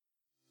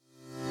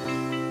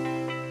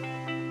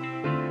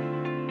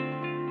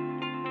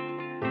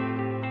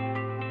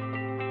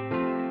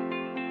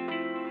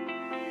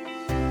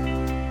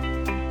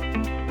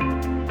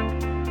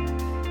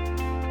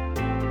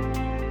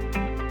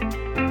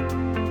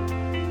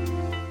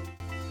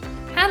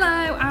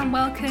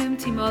and welcome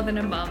to More Than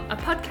a Mum, a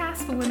podcast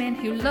for women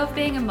who love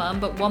being a mum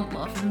but want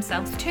more for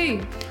themselves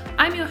too.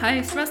 I'm your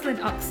host, Rosalind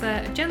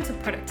Oxer, a gentle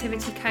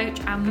productivity coach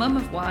and mum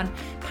of one,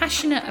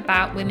 passionate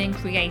about women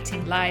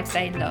creating lives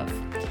they love.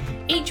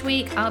 Each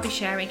week, I'll be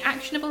sharing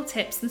actionable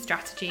tips and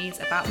strategies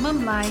about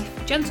mum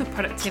life, gentle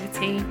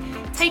productivity,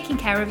 taking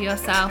care of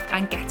yourself,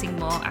 and getting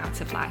more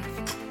out of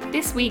life.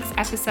 This week's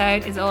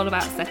episode is all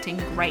about setting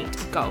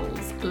great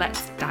goals.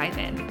 Let's dive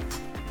in.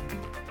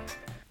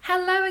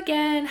 Hello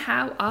again,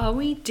 how are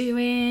we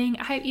doing?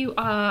 I hope you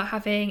are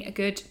having a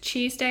good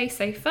Tuesday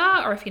so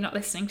far, or if you're not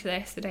listening to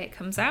this the day it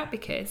comes out,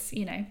 because,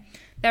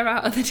 there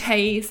are other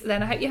days,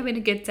 then I hope you're having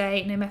a good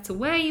day no matter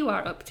where you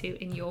are up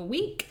to in your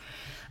week.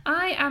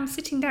 I am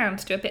sitting down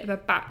to do a bit of a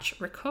batch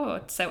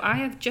record, so I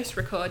have just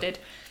recorded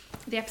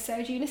the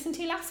episode you listened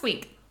to last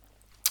week,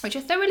 which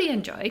I thoroughly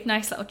enjoyed.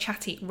 Nice little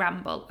chatty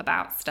ramble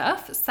about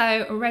stuff.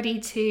 So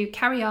ready to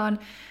carry on,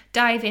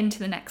 dive into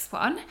the next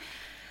one.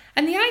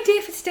 And the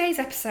idea for today's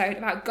episode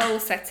about goal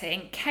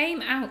setting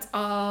came out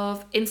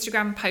of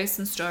Instagram posts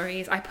and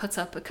stories I put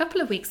up a couple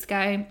of weeks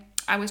ago.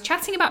 I was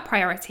chatting about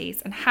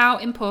priorities and how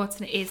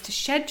important it is to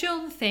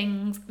schedule the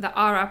things that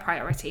are our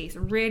priorities,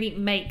 really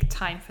make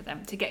time for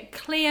them, to get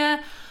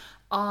clear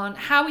on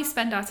how we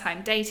spend our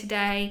time day to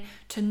day,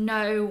 to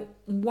know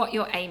what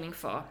you're aiming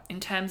for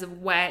in terms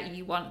of where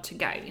you want to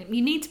go.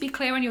 You need to be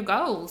clear on your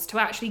goals to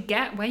actually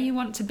get where you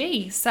want to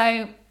be.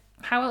 So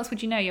how else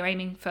would you know you're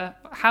aiming for,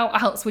 how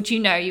else would you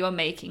know you are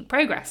making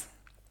progress?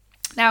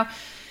 Now,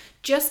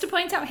 just to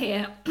point out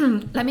here,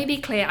 let me be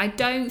clear, I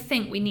don't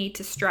think we need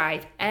to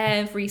strive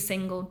every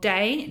single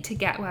day to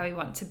get where we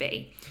want to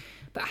be.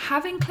 But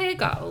having clear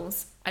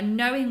goals and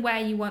knowing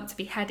where you want to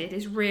be headed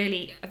is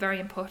really a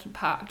very important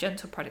part of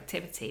gentle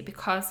productivity,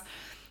 because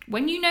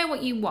when you know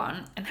what you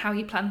want and how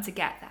you plan to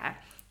get there,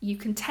 you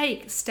can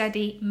take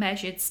steady,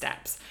 measured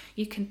steps.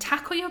 You can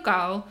tackle your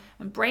goal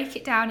and break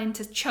it down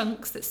into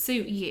chunks that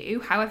suit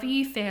you, however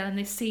you feel in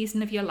this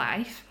season of your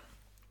life,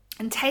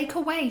 and take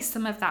away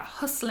some of that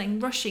hustling,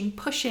 rushing,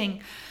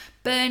 pushing,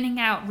 burning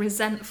out,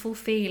 resentful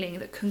feeling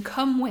that can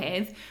come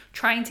with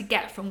trying to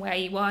get from where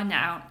you are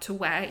now to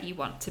where you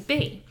want to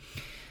be.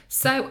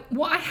 So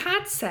what I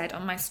had said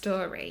on my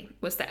story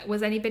was that,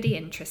 was anybody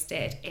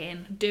interested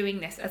in doing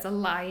this as a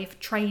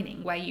live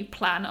training where you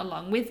plan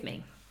along with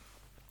me?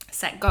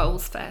 Set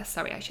goals first,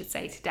 I should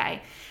say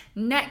today.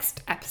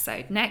 Next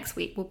episode, next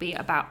week, will be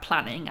about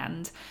planning,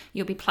 and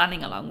you'll be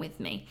planning along with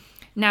me.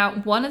 Now,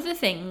 one of the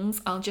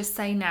things I'll just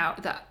say now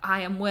that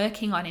I am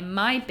working on in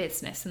my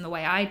business and the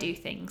way I do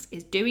things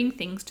is doing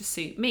things to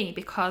suit me,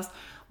 because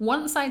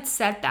once I'd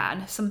said that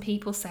and some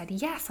people said,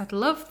 yes, I'd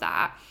love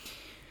that,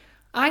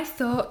 I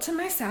thought to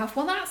myself,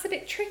 well, that's a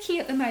bit tricky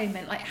at the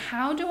moment. Like,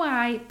 how do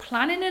I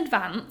plan in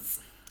advance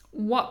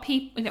what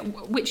people,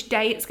 which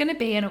day it's going to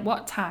be and at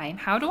what time?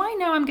 How do I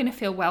know I'm going to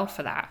feel well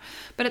for that?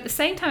 But at the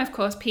same time, of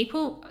course,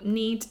 people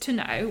need to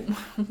know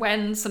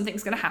when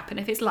something's going to happen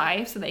if it's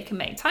live so they can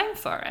make time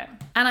for it.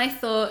 And I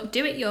thought,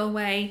 do it your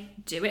way,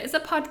 do it as a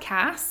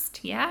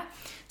podcast,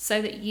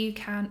 so that you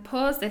can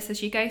pause this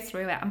as you go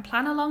through it and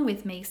plan along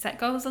with me, set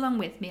goals along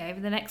with me over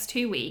the next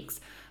 2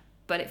 weeks,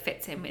 but it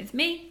fits in with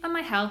me and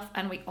my health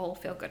and we all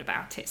feel good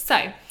about it.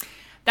 So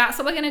that's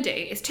what we're going to do.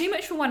 It's too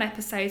much for one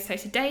episode. So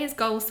today is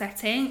goal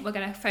setting. We're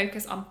going to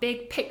focus on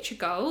big picture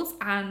goals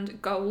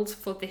and goals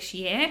for this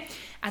year.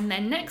 And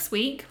then next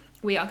week,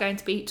 we are going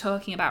to be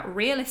talking about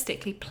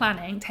realistically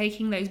planning,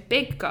 taking those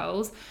big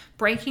goals,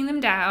 breaking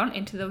them down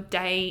into the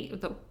day,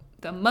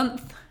 the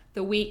month,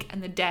 the week,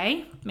 and the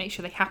day. Make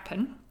sure they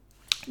happen.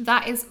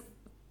 That is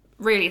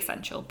really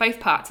essential.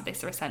 Both parts of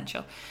this are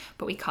essential,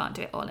 but we can't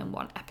do it all in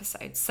one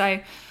episode. So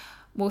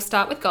we'll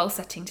start with goal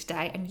setting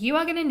today, and you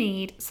are going to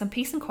need some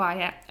peace and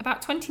quiet,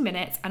 about 20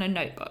 minutes, and a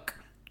notebook.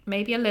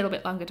 Maybe a little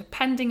bit longer,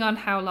 depending on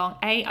how long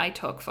A, I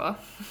talk for,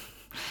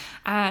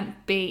 and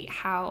B,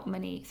 how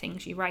many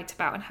things you write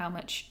about and how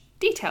much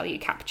detail you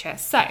capture.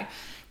 So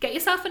get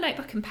yourself a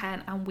notebook and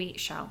pen, and we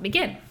shall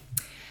begin.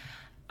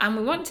 And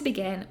we want to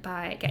begin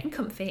by getting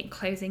comfy and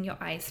closing your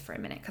eyes for a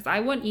minute, because I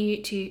want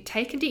you to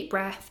take a deep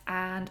breath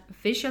and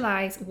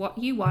visualize what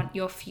you want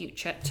your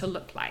future to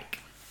look like.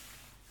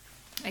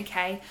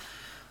 Okay.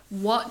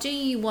 What do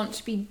you want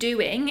to be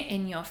doing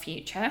in your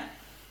future?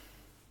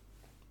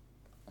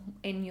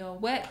 In your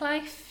work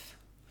life,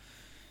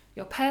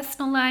 your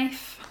personal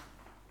life,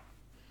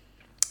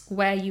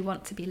 where you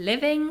want to be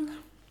living,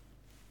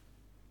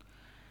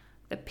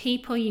 the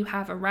people you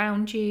have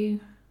around you,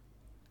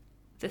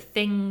 the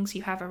things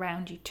you have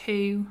around you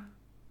too.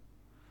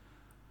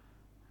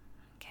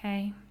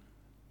 Okay.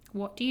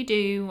 What do you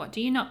do? What do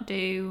you not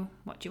do?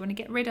 What do you want to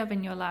get rid of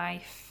in your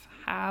life?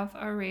 Have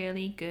a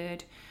really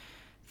good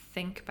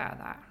think about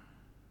that.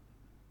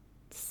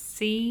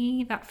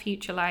 See that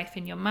future life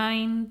in your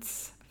mind.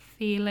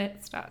 Feel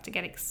it. Start to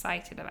get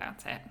excited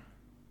about it.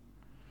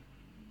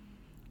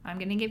 I'm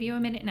going to give you a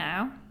minute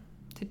now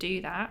to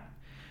do that.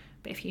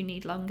 But if you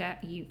need longer,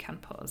 you can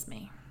pause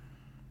me.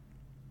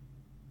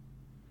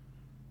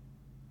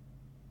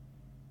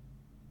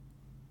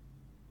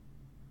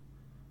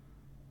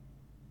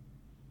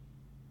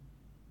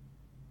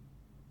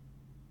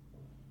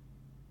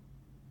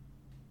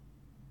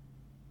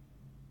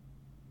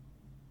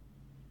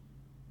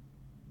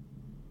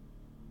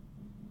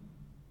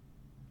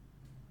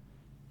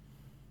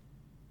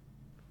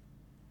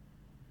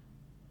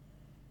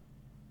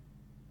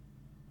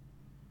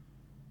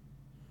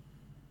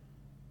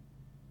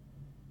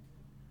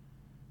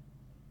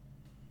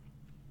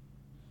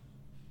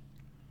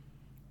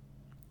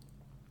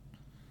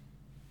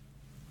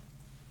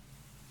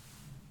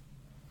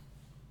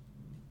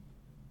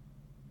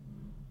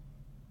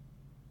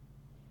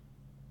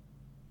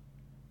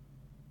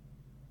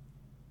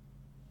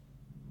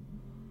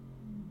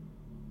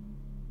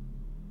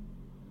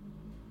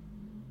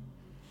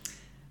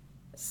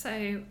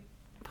 So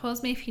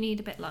pause me if you need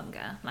a bit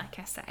longer, like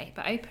I say,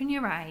 but open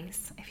your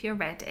eyes if you're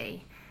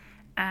ready.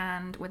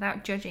 And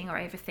without judging or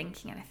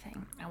overthinking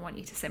anything, I want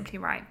you to simply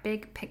write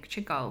big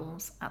picture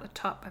goals at the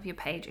top of your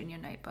page in your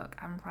notebook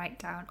and write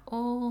down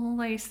all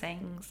those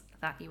things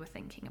that you were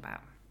thinking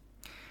about.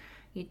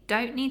 You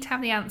don't need to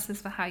have the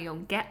answers for how you'll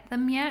get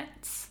them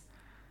yet.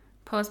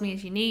 Pause me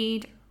as you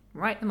need,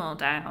 write them all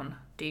down,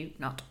 do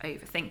not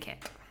overthink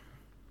it.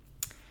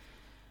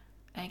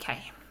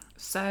 Okay,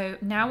 so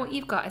now what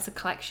you've got is a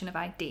collection of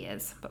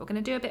ideas, but we're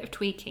going to do a bit of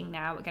tweaking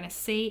now. We're going to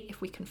see if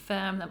we can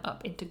firm them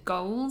up into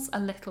goals a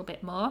little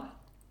bit more.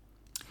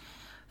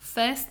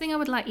 First thing I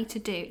would like you to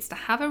do is to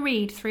have a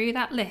read through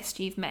that list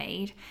you've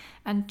made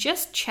and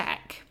just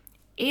check,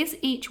 is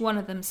each one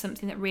of them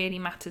something that really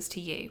matters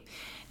to you?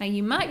 Now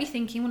you might be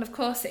thinking, well, of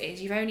course it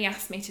is. You've only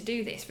asked me to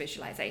do this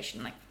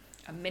visualization like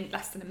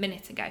less than a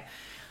minute ago.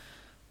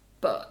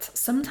 But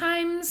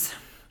sometimes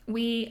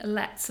we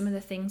let some of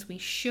the things we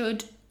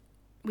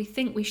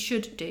think we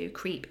should do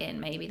creep in.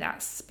 Maybe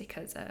that's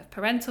because of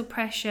parental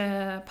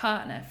pressure,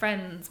 partner,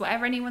 friends,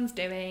 whatever anyone's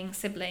doing,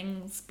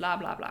 siblings, blah,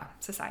 blah, blah,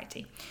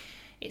 society.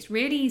 It's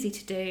really easy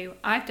to do.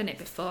 I've done it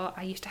before.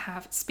 I used to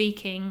have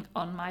speaking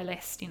on my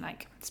list,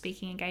 like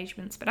speaking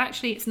engagements, but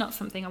actually it's not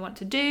something I want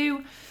to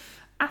do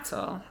at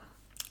all.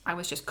 I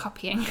was just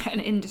copying an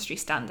industry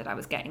standard. I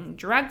was getting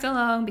dragged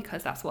along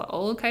because that's what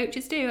all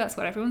coaches do. That's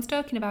what everyone's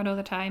talking about all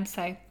the time.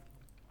 So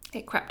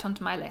it crept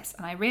onto my list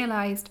and I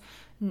realised,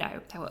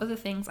 no, there were other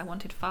things I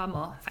wanted far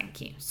more. Thank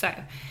you. So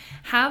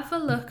have a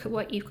look at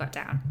what you've got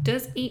down.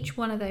 Does each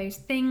one of those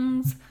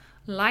things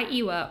light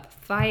you up,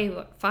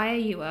 fire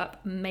you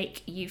up,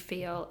 make you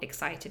feel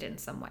excited in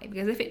some way?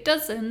 Because if it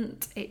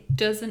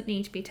doesn't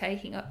need to be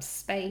taking up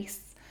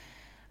space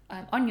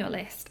on your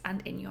list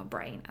and in your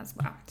brain as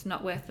well. It's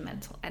not worth the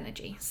mental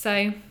energy.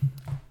 So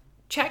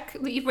check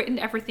that you've written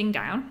everything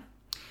down.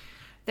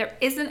 There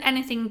isn't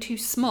anything too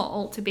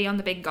small to be on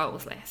the big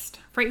goals list.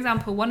 For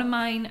example, one of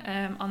mine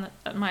on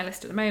my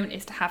list at the moment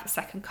is to have a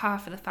second car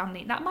for the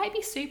family. That might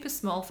be super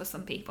small for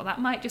some people.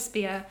 That might just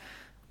be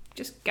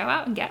just go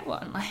out and get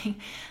one.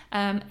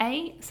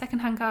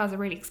 Second-hand cars are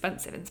really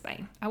expensive in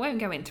Spain. I won't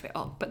go into it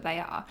all, but they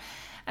are.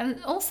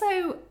 And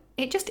also,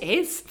 it just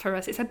is for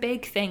us. It's a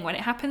big thing. When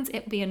it happens,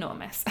 it will be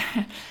enormous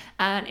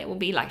and it will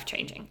be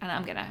life-changing. And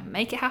I'm going to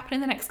make it happen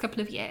in the next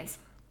couple of years.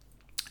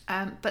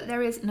 But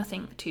there is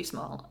nothing too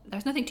small.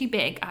 There's nothing too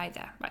big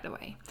either, by the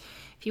way.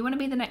 If you want to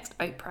be the next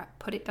Oprah,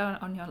 put it down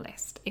on your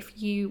list.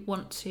 If you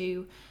want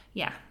to,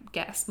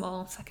 get a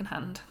small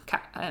second-hand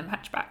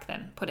hatchback,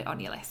 then put it on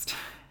your list.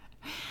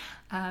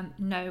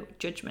 No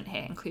judgment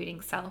here,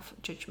 including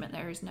self-judgment.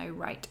 There is no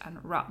right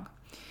and wrong.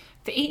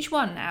 For each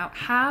one now,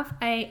 have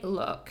a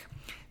look.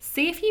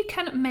 See if you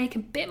can add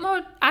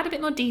a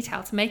bit more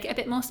detail to make it a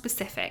bit more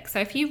specific. So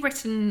if you've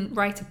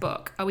write a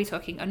book, are we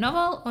talking a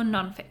novel or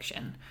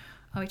non-fiction?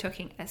 Are we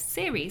talking a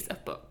series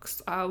of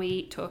books? Are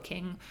we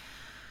talking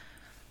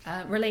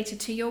related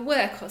to your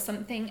work or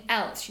something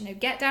else?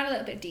 Get down a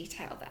little bit of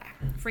detail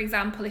there. For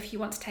example, if you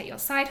want to take your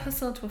side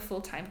hustle to a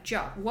full-time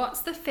job,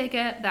 what's the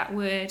figure that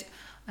would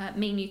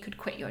mean you could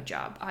quit your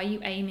job? Are you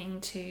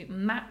aiming to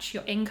match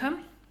your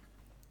income?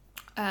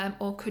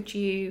 Or could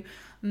you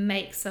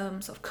make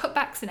some sort of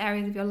cutbacks in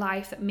areas of your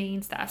life that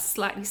means that a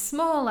slightly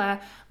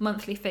smaller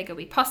monthly figure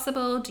will be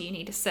possible? Do you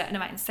need a certain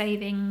amount in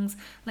savings?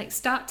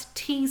 Start to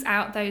tease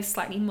out those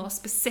slightly more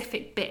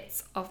specific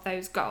bits of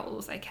those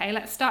goals, okay?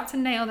 Let's start to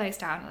nail those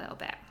down a little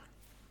bit.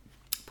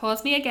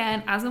 Pause me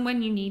again as and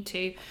when you need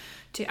to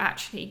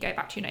actually go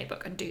back to your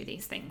notebook and do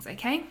these things,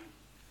 okay?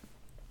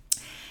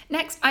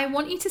 Next, I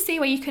want you to see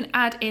where you can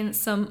add in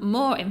some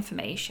more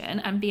information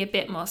and be a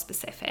bit more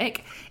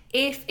specific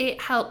if it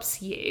helps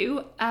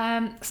you.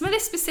 Some of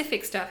this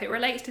specific stuff, it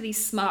relates to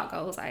these SMART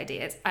goals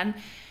ideas. And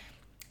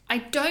I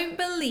don't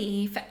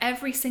believe for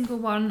every single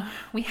one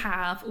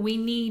we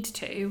need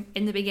to,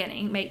 in the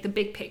beginning, make the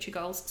big picture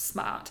goals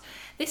SMART.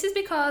 This is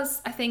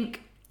because I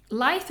think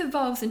life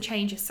evolves and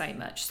changes so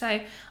much.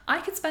 So I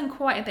could spend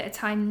quite a bit of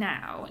time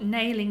now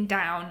nailing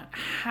down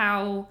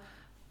how,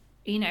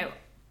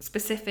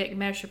 specific,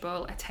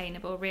 measurable,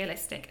 attainable,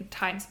 realistic, and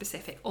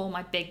time-specific all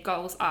my big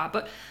goals are.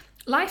 But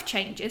life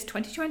changes.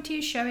 2020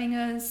 is showing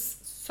us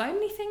so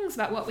many things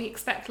about what we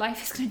expect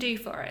life is going to do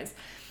for us.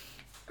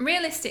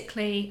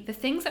 Realistically, the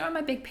things that are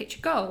my big picture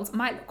goals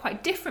might look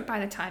quite different by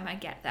the time I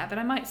get there, but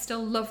I might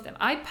still love them.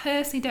 I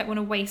personally don't want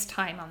to waste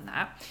time on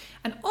that.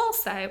 And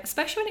also,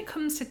 especially when it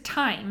comes to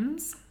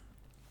times,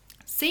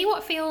 see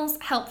what feels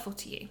helpful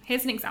to you.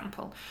 Here's an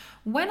example.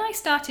 When I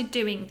started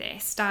doing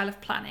this style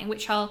of planning,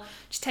 which I'll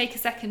just take a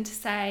second to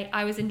say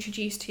I was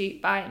introduced to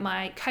by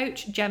my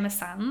coach, Gemma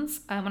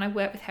Sands, when I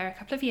worked with her a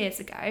couple of years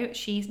ago.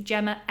 She's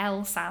Gemma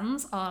L.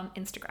 Sands on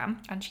Instagram,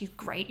 and she's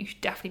great. You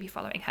should definitely be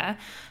following her.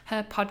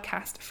 Her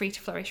podcast, Free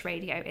to Flourish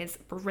Radio, is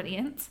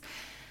brilliant.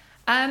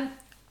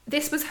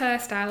 This was her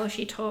style.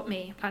 She taught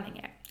me planning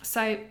it.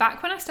 So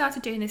back when I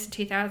started doing this in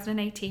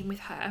 2018 with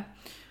her,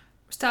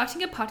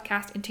 starting a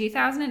podcast in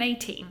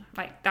 2018,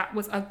 that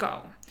was a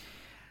goal.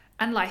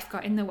 And life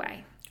got in the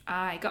way.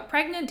 I got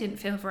pregnant, didn't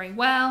feel very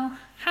well,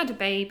 had a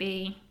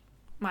baby.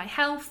 My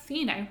health,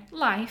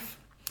 life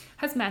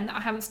has meant that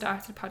I haven't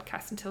started a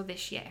podcast until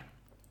this year.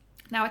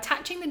 Now,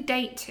 attaching the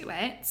date to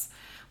it,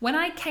 when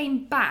I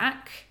came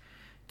back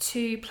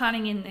to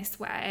planning in this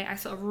way, I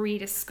sort of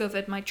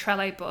rediscovered my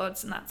Trello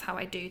boards, and that's how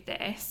I do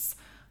this,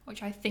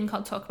 which I think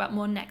I'll talk about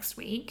more next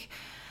week.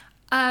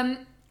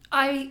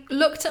 I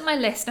looked at my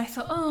list and I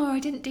thought, I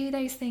didn't do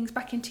those things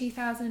back in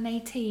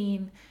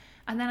 2018.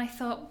 And then I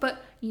thought,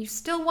 but you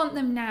still want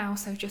them now,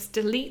 so just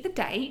delete the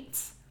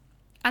dates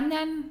and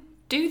then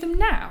do them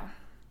now.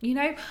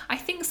 I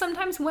think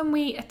sometimes when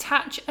we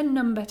attach a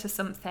number to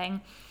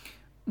something,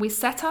 we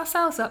set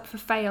ourselves up for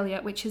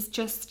failure, which is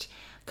just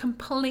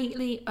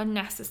completely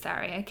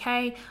unnecessary,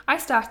 okay? I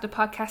started a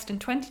podcast in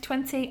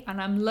 2020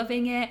 and I'm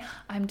loving it.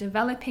 I'm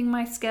developing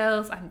my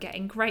skills. I'm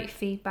getting great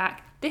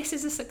feedback. This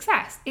is a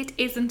success. It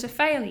isn't a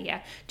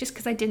failure just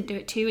because I didn't do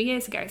it 2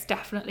 years ago.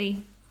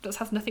 This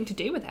has nothing to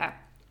do with it,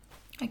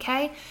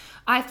 okay?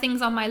 I have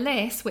things on my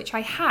list which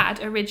I had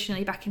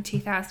originally back in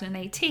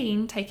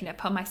 2018 taken it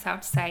upon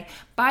myself to say,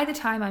 by the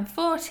time I'm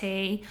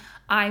 40,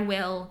 I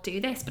will do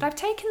this. But I've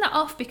taken that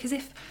off because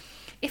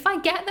if I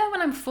get there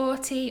when I'm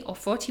 40 or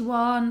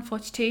 41,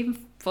 42,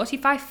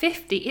 45,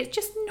 50, it's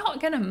just not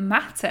going to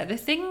matter. The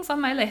things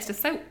on my list are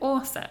so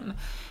awesome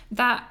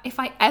that if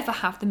I ever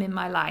have them in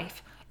my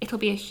life, it'll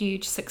be a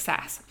huge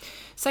success.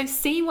 So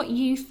see what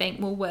you think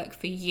will work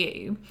for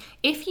you.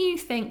 If you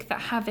think that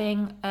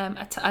having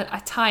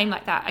a time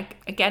like that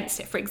against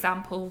it, for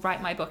example,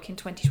 write my book in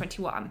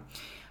 2021,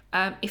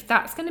 if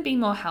that's going to be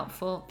more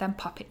helpful, then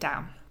pop it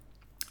down.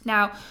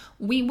 Now,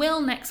 we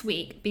will next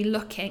week be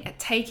looking at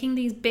taking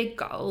these big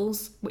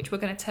goals, which we're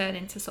going to turn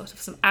into sort of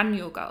some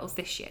annual goals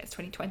this year,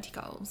 2020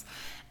 goals,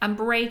 and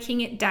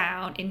breaking it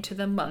down into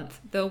the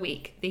month, the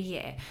week, the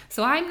year.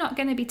 So I'm not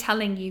going to be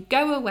telling you,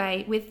 go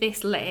away with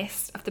this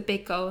list of the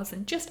big goals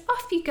and just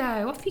off you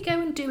go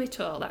and do it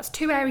all. That's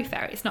too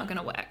airy-fairy. It's not going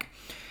to work.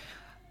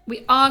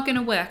 We are going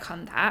to work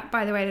on that.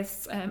 By the way,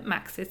 this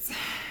Max is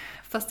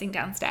fussing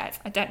downstairs.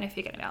 I don't know if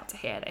you're going to be able to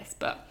hear this,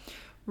 but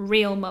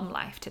real mum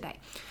life today.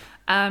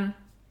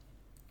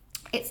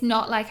 It's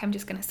not like I'm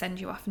just going to send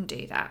you off and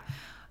do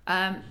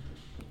that.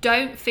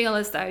 Don't feel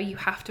as though you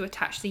have to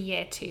attach the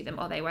year to them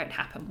or they won't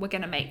happen. We're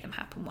going to make them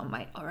happen one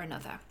way or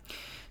another.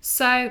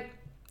 So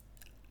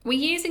we're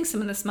using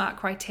some of the SMART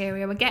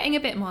criteria. We're getting a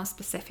bit more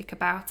specific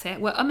about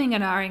it. We're umming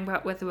and ahhing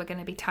about whether we're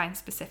going to be time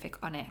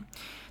specific on it.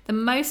 The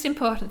most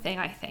important thing,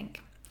 I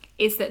think,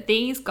 is that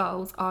these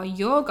goals are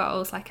your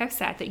goals, like I've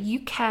said, that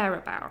you care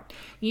about.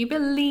 You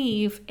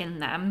believe in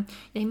them.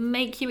 They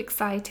make you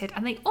excited,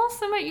 and they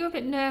also make you a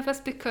bit nervous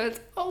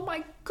because, oh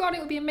my God, it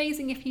would be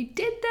amazing if you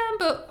did them,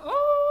 but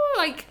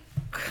like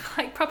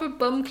proper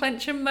bum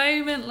clencher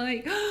moment,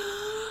 like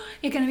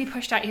you're going to be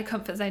pushed out of your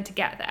comfort zone to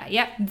get there.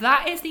 Yeah,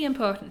 that is the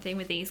important thing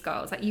with these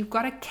goals. Like, you've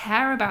got to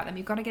care about them.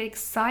 You've got to get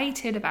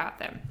excited about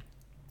them.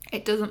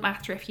 It doesn't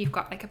matter if you've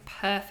got like a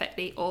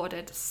perfectly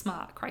ordered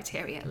SMART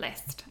criteria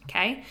list,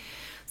 okay?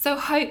 So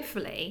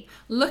hopefully,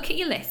 look at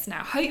your list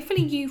now.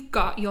 Hopefully you've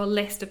got your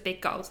list of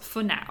big goals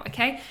for now,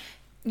 okay?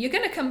 You're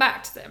going to come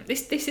back to them.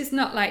 This is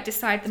not like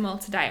decide them all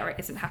today or it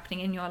isn't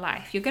happening in your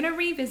life. You're going to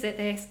revisit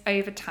this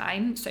over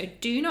time, so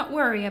do not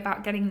worry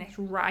about getting this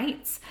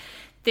right.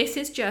 This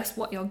is just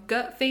what your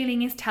gut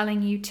feeling is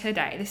telling you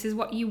today. This is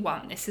what you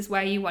want. This is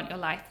where you want your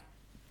life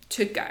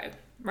to go,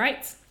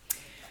 right?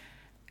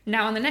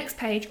 Now on the next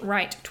page,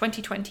 write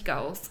 2020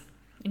 goals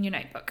in your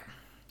notebook.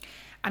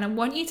 And I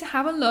want you to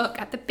have a look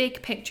at the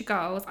big picture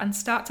goals and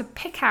start to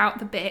pick out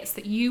the bits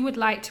that you would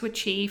like to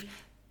achieve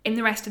in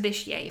the rest of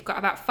this year. You've got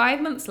about 5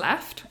 months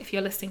left if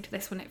you're listening to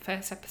this when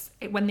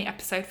the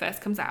episode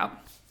first comes out.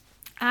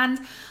 And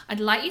I'd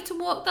like you to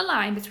walk the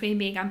line between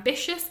being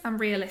ambitious and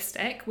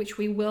realistic, which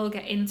we will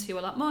get into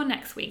a lot more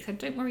next week, so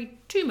don't worry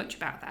too much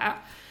about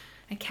that,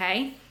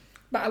 okay?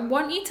 But I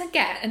want you to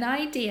get an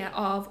idea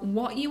of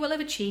what you will have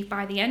achieved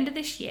by the end of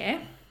this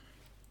year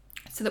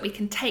so that we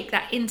can take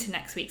that into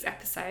next week's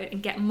episode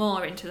and get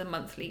more into the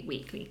monthly,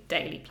 weekly,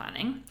 daily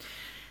planning.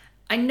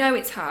 I know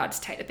it's hard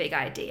to take the big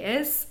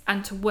ideas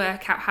and to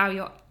work out how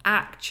you're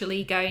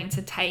actually going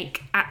to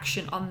take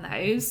action on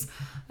those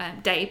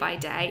day by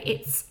day.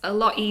 It's a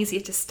lot easier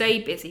to stay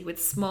busy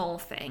with small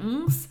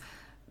things,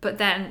 but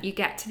then you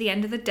get to the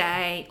end of the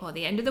day or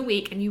the end of the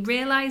week and you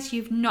realise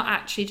you've not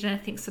actually done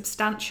anything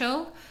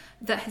substantial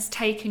that has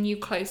taken you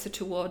closer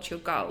towards your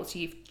goals.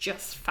 You've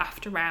just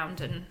faffed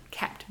around and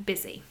kept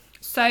busy.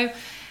 So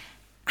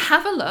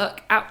have a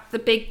look at the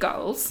big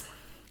goals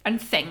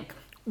and think,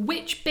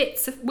 which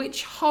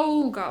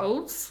whole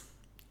goals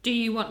do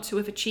you want to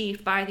have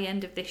achieved by the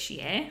end of this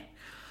year?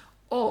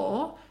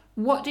 Or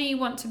what do you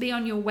want to be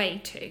on your way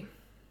to?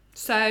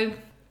 So,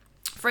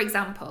 for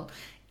example,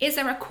 is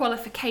there a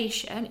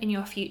qualification in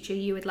your future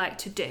you would like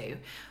to do?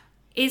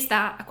 Is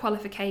that a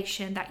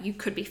qualification that you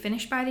could be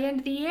finished by the end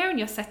of the year and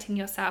you're setting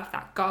yourself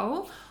that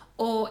goal?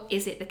 Or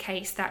is it the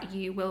case that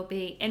you will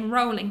be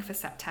enrolling for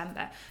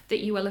September, that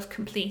you will have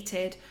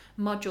completed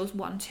modules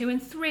 1, 2,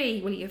 and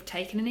 3? Will you have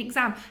taken an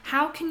exam?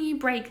 How can you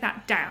break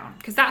that down?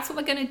 Because that's what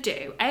we're going to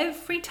do.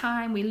 Every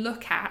time we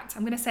look at,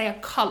 I'm going to say a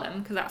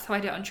column, because that's how I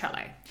do it on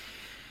Trello.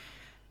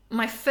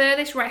 My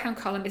furthest right-hand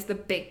column is the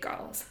big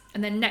goals.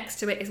 And then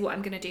next to it is what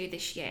I'm going to do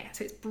this year.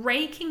 So it's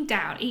breaking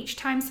down. Each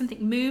time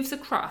something moves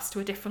across to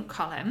a different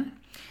column,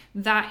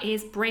 that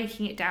is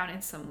breaking it down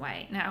in some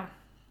way. Now,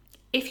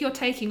 if you're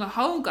taking a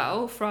whole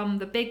goal from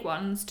the big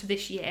ones to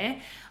this year,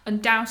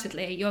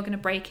 undoubtedly you're going to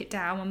break it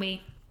down when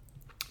we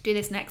do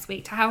this next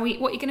week to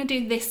what you're going to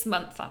do this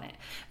month on it,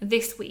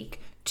 this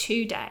week,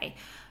 today.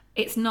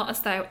 It's not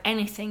as though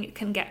anything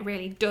can get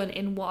really done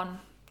in one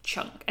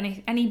chunk.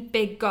 Any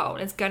big goal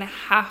is going to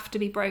have to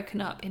be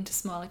broken up into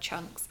smaller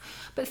chunks.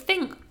 But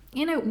think,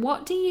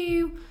 what do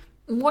you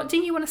want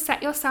to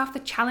set yourself the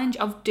challenge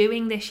of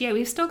doing this year?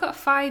 We've still got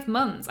 5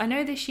 months. I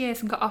know this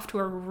year's got off to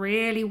a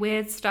really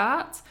weird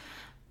start,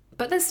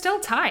 but there's still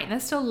time.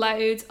 There's still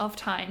loads of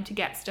time to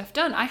get stuff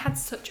done. I had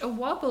such a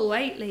wobble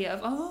lately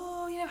of,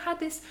 had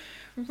this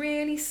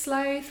really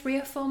slow 3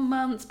 or 4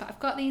 months, but I've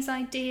got these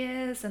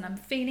ideas and I'm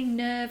feeling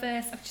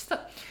nervous. I've just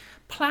thought,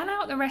 plan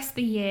out the rest of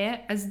the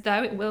year as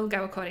though it will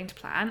go according to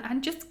plan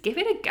and just give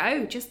it a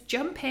go. Just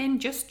jump in,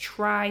 just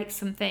try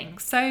some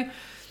things. So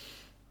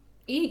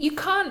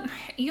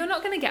you're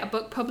not going to get a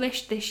book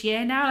published this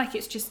year now, like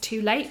it's just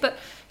too late, but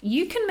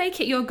you can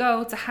make it your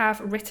goal to have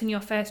written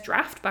your first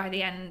draft by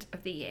the end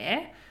of the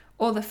year,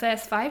 or the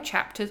first 5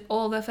 chapters,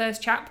 or the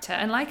first chapter.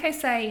 And like I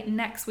say,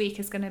 next week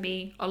is going to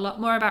be a lot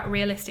more about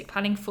realistic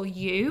planning for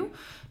you,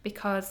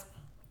 because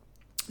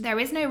there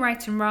is no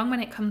right and wrong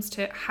when it comes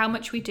to how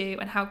much we do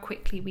and how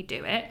quickly we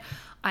do it.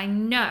 I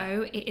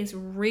know it is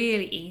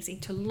really easy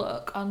to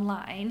look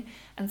online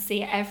and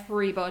see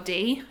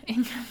everybody,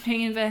 in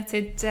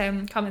inverted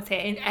commas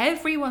here, and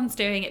everyone's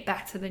doing it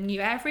better than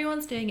you,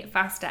 everyone's doing it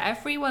faster,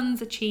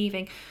 everyone's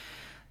achieving.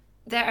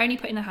 They're only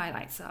putting the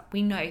highlights up.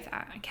 We know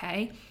that,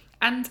 okay?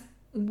 And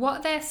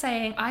what they're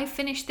saying, I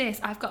finished this,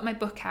 I've got my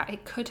book out,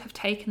 it could have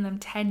taken them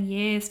 10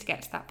 years to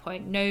get to that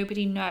point.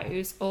 Nobody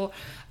knows, or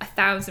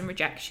 1,000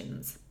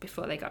 rejections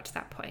before they got to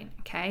that point,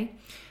 okay?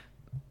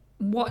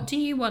 What do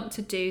you want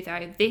to do,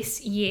 though,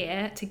 this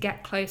year to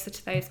get closer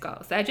to those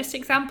goals? They're just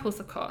examples,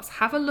 of course.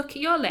 Have a look at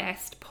your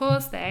list,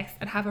 pause this,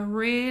 and have a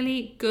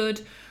really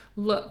good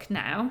look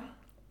now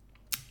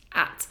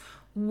at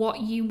what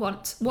you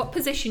want, what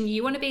position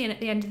you want to be in at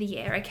the end of the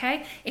year,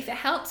 okay? If it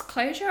helps,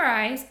 close your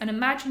eyes and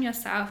imagine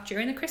yourself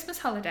during the Christmas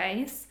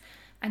holidays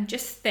and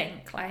just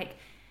think, like,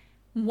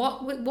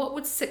 what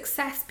would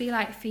success be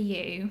like for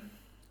you?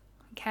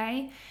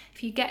 Okay,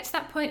 if you get to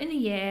that point in the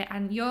year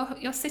and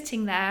you're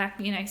sitting there,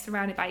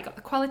 surrounded by, you've got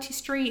the quality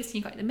streets, and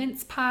you've got the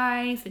mince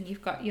pies, and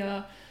you've got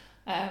your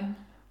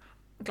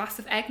glass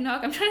of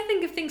eggnog. I'm trying to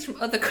think of things from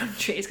other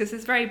countries because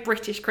it's very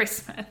British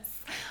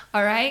Christmas.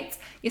 All right,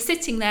 you're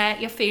sitting there,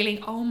 you're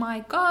feeling, oh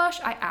my gosh,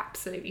 I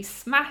absolutely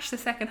smashed the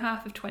second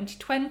half of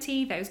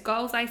 2020. Those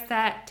goals I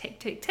set, tick,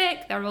 tick,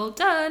 tick, they're all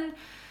done.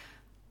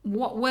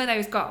 What were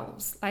those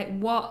goals? Like,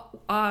 what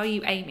are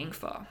you aiming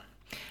for?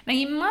 Now,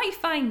 you might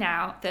find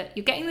now that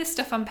you're getting this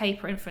stuff on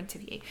paper in front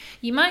of you.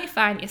 You might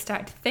find you're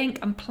starting to think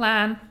and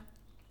plan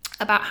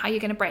about how you're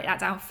going to break that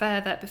down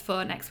further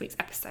before next week's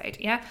episode,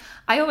 yeah?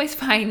 I always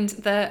find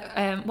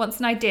that once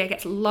an idea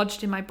gets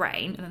lodged in my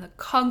brain, and then the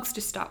cogs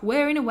just start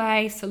whirring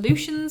away,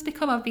 solutions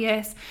become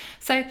obvious.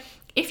 So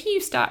if you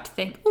start to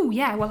think, oh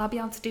yeah, well, I'll be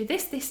able to do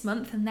this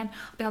month, and then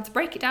I'll be able to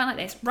break it down like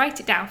this, write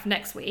it down for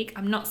next week.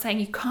 I'm not saying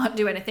you can't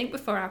do anything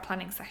before our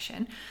planning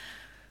session,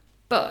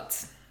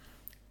 but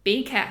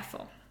be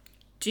careful.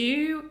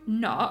 Do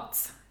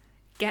not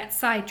get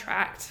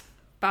sidetracked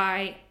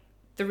by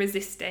the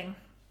resisting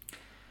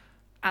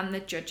and the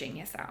judging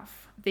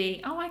yourself.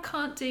 I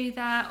can't do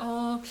that,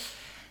 or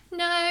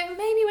no,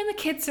 maybe when the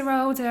kids are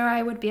older,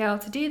 I would be able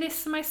to do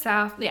this for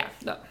myself. Yeah,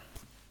 look,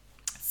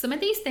 some of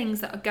these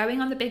things that are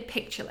going on the big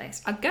picture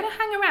list are going to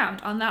hang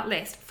around on that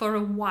list for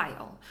a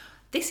while.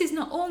 This is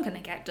not all going to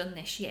get done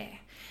this year.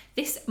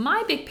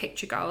 My big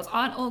picture goals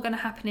aren't all going to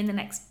happen in the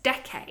next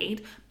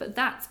decade, but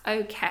that's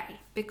okay,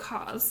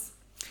 because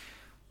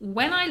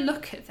when I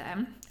look at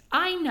them,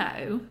 I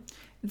know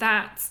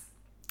that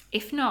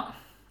if not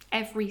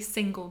every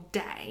single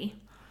day,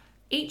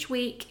 each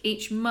week,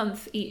 each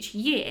month, each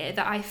year,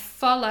 that I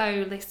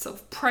follow this sort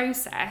of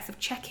process of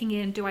checking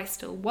in, do I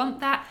still want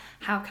that?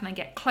 How can I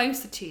get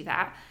closer to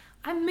that?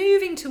 I'm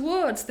moving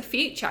towards the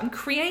future. I'm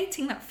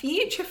creating that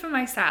future for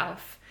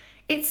myself.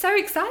 It's so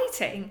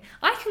exciting.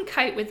 I can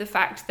cope with the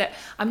fact that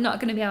I'm not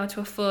going to be able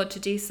to afford to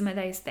do some of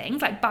those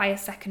things, like buy a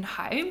second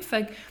home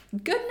for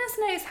goodness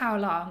knows how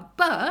long,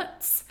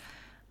 but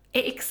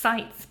it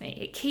excites me.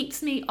 It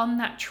keeps me on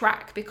that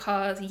track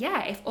because,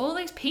 yeah, if all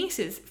those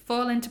pieces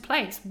fall into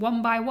place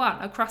one by one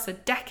across a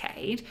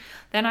decade,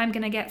 then I'm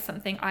going to get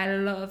something I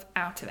love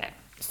out of it.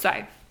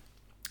 So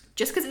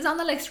Just because it's on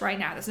the list right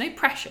now, there's no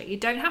pressure. You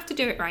don't have to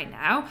do it right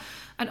now.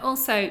 And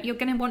also, you're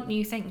going to want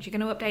new things. You're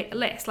going to update the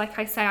list. Like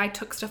I say, I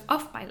took stuff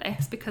off my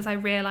list because I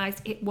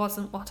realised it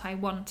wasn't what I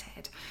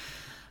wanted.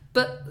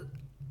 But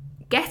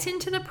get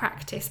into the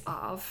practice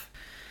of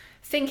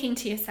thinking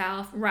to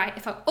yourself, right,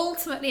 if I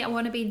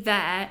want to be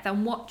there,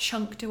 then what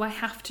chunk do I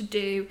have to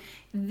do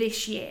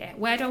this year?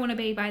 Where do I want to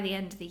be by the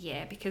end of the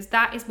year? Because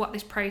that is what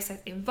this process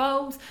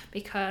involves.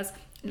 Because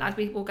as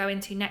we will go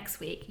into next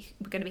week,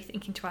 we're going to be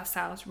thinking to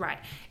ourselves, right,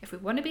 if we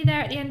want to be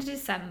there at the end of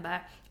December,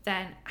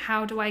 then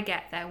how do I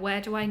get there? Where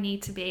do I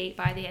need to be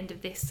by the end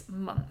of this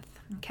month?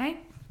 Okay.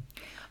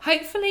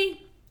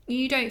 Hopefully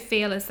you don't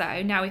feel as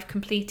though now we've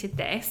completed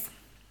this,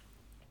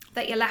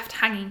 that you're left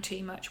hanging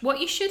too much. What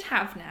you should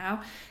have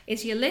now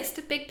is your list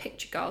of big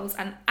picture goals,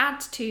 and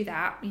add to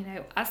that,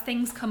 as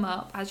things come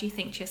up, as you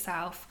think to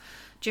yourself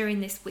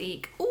during this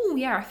week, oh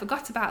yeah, I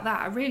forgot about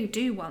that. I really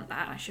do want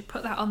that. I should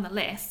put that on the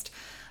list.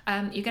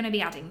 You're going to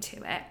be adding to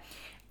it.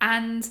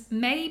 And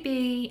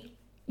maybe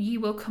you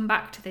will come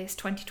back to this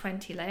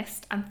 2020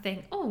 list and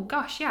think, oh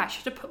gosh, yeah, I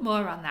should have put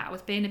more on that. I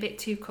was being a bit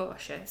too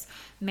cautious.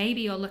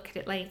 Maybe you'll look at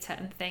it later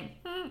and think,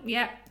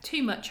 yeah,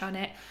 too much on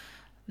it.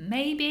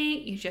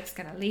 Maybe you're just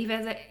going to leave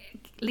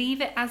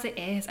it as it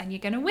is, and you're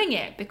going to wing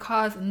it,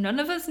 because none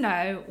of us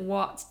know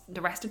what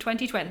the rest of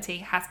 2020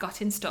 has got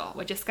in store.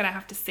 We're just going to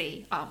have to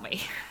see, aren't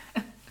we?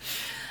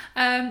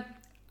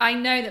 I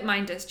know that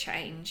mine does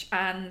change,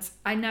 and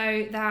I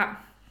know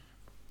that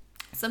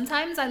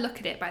sometimes I look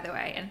at it, by the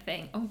way, and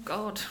think, oh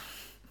God,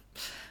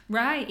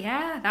 right,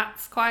 yeah,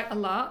 that's quite a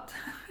lot.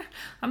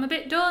 I'm a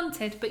bit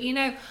daunted, but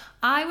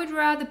I would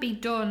rather be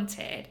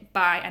daunted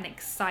by an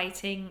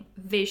exciting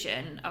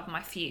vision of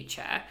my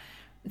future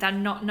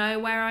than not know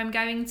where I'm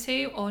going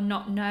to, or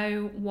not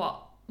know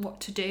what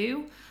to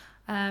do.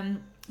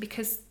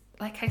 Because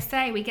like I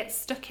say, we get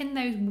stuck in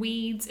those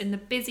weeds in the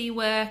busy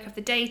work of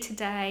the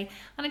day-to-day,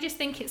 and I just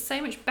think it's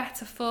so much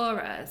better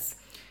for us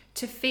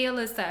to feel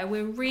as though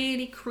we're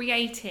really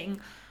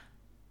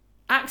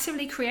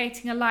actively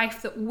creating a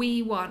life that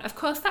we want. Of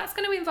course, that's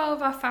going to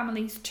involve our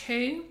families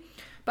too,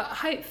 but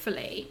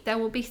hopefully there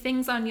will be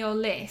things on your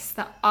list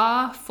that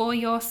are for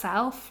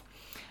yourself.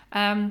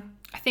 I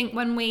think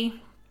when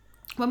we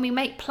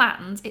make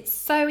plans, it's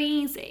so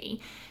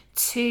easy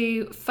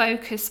to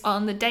focus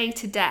on the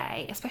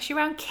day-to-day, especially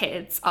around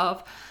kids,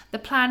 of the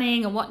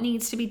planning and what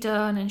needs to be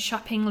done, and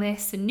shopping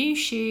lists and new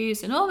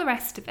shoes and all the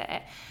rest of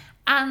it.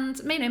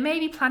 And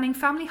maybe planning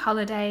family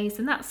holidays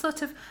and that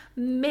sort of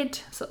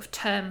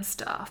term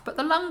stuff. But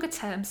the longer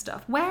term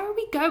stuff, where are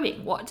we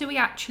going? What do we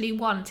actually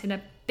want in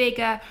a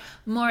bigger,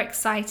 more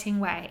exciting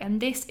way?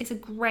 And this is a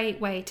great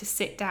way to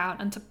sit down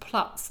and to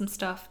plot some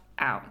stuff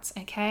out,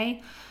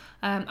 okay?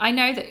 I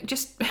know that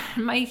just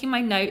making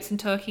my notes and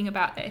talking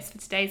about this for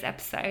today's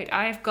episode,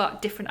 I've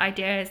got different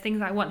ideas,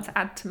 things I want to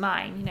add to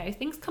mine.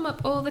 Things come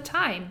up all the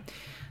time.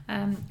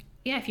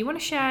 If you want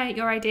to share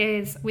your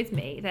ideas with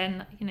me,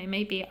 then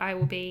maybe I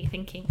will be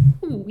thinking,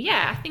 oh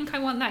yeah, I think I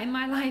want that in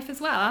my life as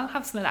well. I'll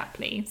have some of that,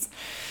 please.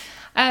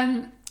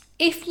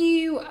 If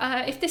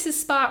this has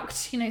sparked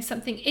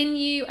something in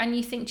you, and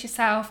you think to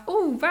yourself,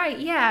 oh right,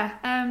 yeah,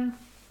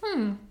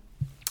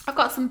 I've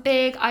got some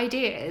big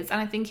ideas and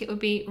I think it would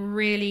be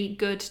really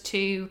good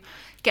to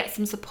get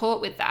some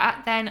support with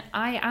that, then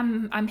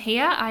I'm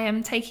here. I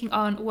am taking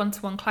on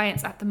one-to-one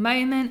clients at the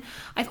moment.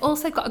 I've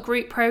also got a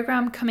group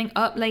program coming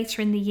up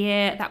later in the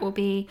year that will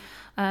be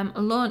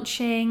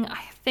launching, I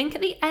think,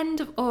 at the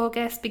end of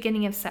August,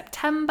 beginning of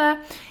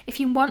September. If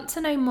you want to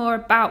know more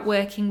about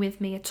working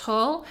with me at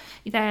all,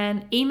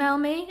 then email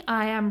me.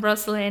 I am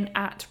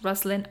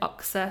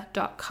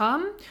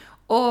rosalyn@rosalynoxer.com,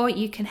 or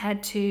you can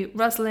head to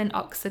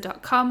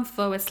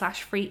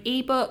rosalynoxer.com/free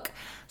ebook.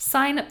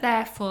 Sign up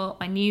there for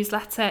my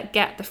newsletter,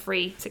 get the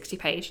free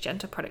 60-page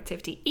Gentle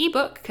Productivity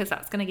ebook, because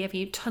that's going to give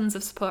you tons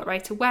of support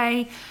right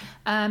away.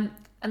 And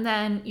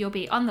then you'll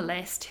be on the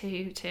list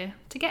to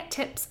get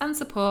tips and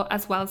support,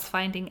 as well as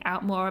finding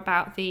out more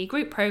about the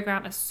group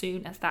program as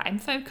soon as that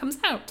info comes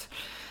out.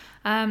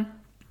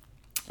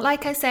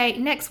 Like I say,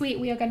 next week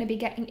we are going to be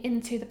getting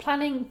into the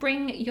planning.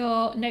 Bring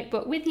your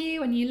notebook with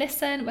you and you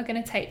listen. We're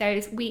going to take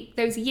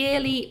those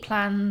yearly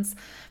plans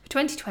for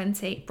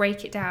 2020,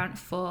 break it down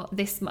for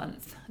this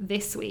month,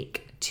 this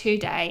week,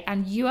 today,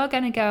 and you are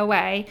going to go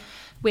away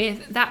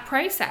with that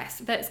process.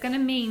 That's going to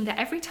mean that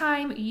every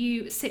time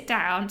you sit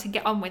down to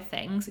get on with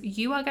things,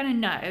 you are going to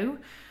know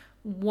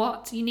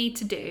what you need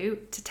to do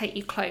to take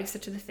you closer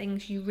to the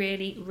things you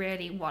really,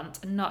 really want,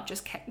 and not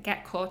just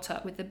get caught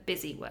up with the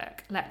busy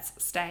work. Let's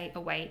stay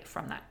away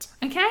from that.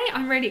 Okay,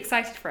 I'm really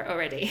excited for it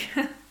already.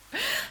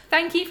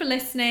 Thank you for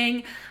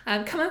listening.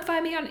 Come and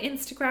find me on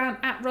Instagram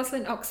at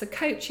Rosalind Oxer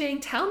Coaching.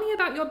 Tell me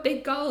about your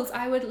big goals.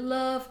 I would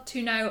love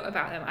to know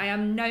about them. I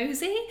am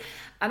nosy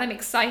and I'm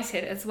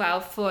excited as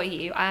well for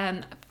you.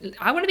 I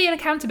want to be an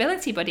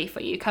accountability buddy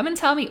for you. Come and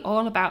tell me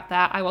all about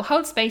that. I will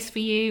hold space for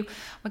you.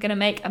 We're going to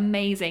make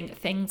amazing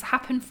things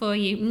happen for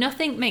you.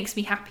 Nothing makes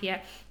me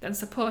happier than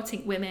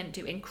supporting women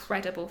do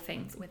incredible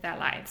things with their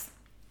lives.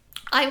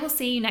 I will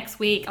see you next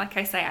week. Like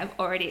I say, I'm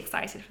already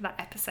excited for that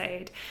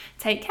episode.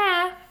 Take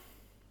care.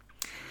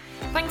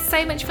 Thanks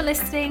so much for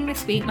listening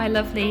this week, my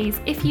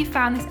lovelies. If you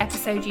found this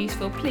episode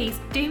useful, please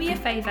do me a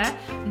favour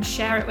and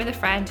share it with a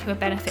friend who will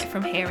benefit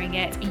from hearing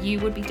it. You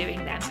would be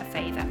doing them a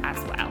favour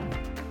as well.